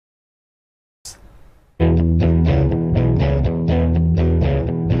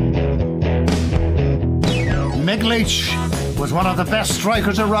Leech was one of the best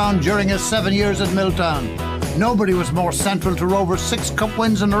strikers around during his 7 years at Milltown. Nobody was more central to Rovers' 6 cup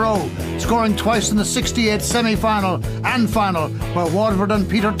wins in a row, scoring twice in the '68 semi-final and final, where Waterford and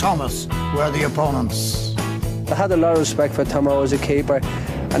Peter Thomas were the opponents. I had a lot of respect for Tomo as a keeper,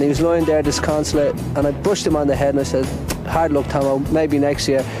 and he was lying there disconsolate, and I pushed him on the head and I said, hard luck Tomo, maybe next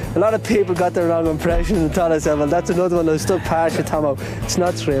year. A lot of people got the wrong impression and thought I said, well, that's another one that stuck past you, Tomo. It's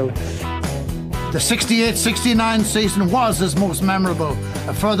not true. The '68-69 season was his most memorable.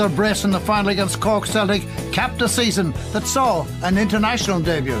 A further brace in the final against Cork Celtic capped a season that saw an international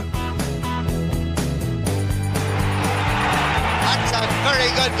debut. That's a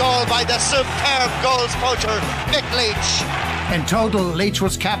very good goal by the superb goals poacher, Mick Leech. In total, Leech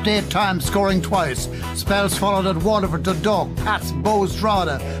was capped 8 times, scoring twice. Spells followed at Waterford, Dundalk, Pats, Bows,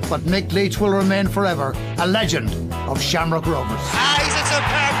 Drogheda, but Mick Leech will remain forever a legend of Shamrock Rovers. He's a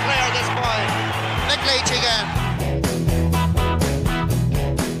superb